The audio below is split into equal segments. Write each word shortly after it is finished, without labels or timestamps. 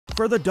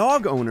For the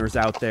dog owners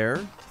out there,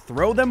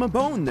 throw them a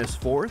bone this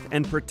 4th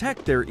and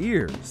protect their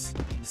ears.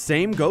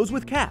 Same goes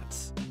with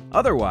cats.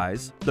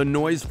 Otherwise, the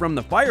noise from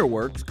the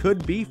fireworks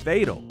could be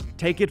fatal.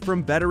 Take it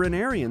from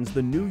veterinarians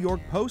the New York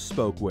Post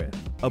spoke with.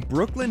 A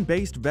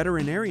Brooklyn-based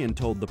veterinarian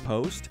told the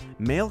Post,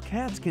 male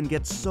cats can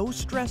get so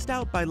stressed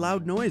out by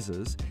loud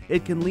noises,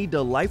 it can lead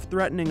to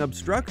life-threatening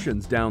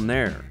obstructions down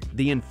there.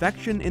 The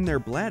infection in their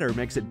bladder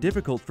makes it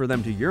difficult for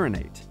them to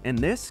urinate, and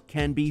this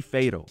can be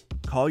fatal.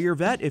 Call your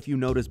vet if you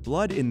notice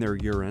blood in their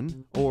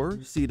urine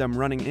or see them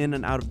running in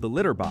and out of the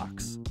litter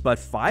box. But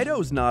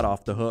Fido's not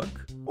off the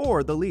hook,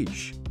 or the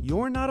leash.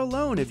 You're not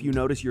alone if you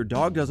notice your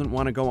dog doesn't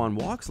want to go on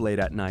walks late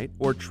at night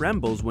or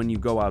trembles when you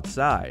go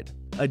outside.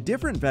 A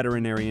different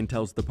veterinarian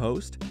tells the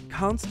Post,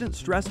 constant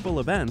stressful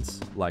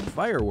events, like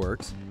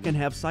fireworks, can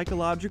have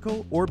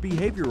psychological or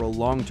behavioral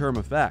long-term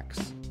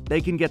effects. They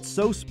can get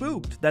so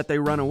spooked that they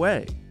run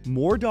away.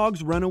 More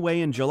dogs run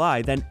away in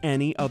July than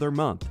any other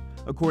month,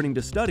 according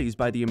to studies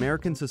by the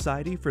American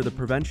Society for the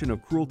Prevention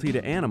of Cruelty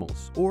to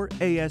Animals, or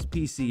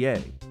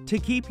ASPCA. To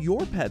keep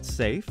your pets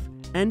safe,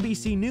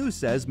 NBC News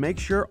says make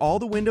sure all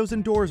the windows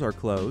and doors are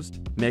closed,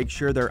 make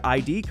sure their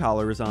ID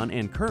collar is on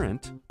and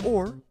current,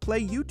 or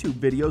play YouTube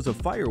videos of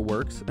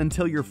fireworks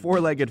until your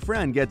four-legged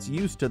friend gets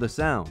used to the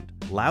sound.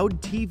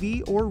 Loud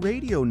TV or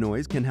radio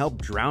noise can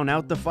help drown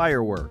out the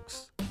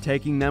fireworks.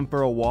 Taking them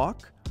for a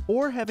walk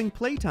or having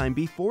playtime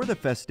before the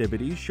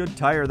festivities should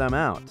tire them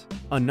out.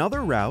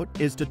 Another route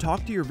is to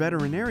talk to your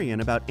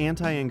veterinarian about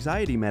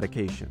anti-anxiety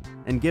medication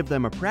and give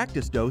them a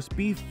practice dose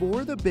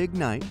before the big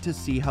night to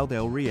see how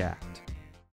they'll react.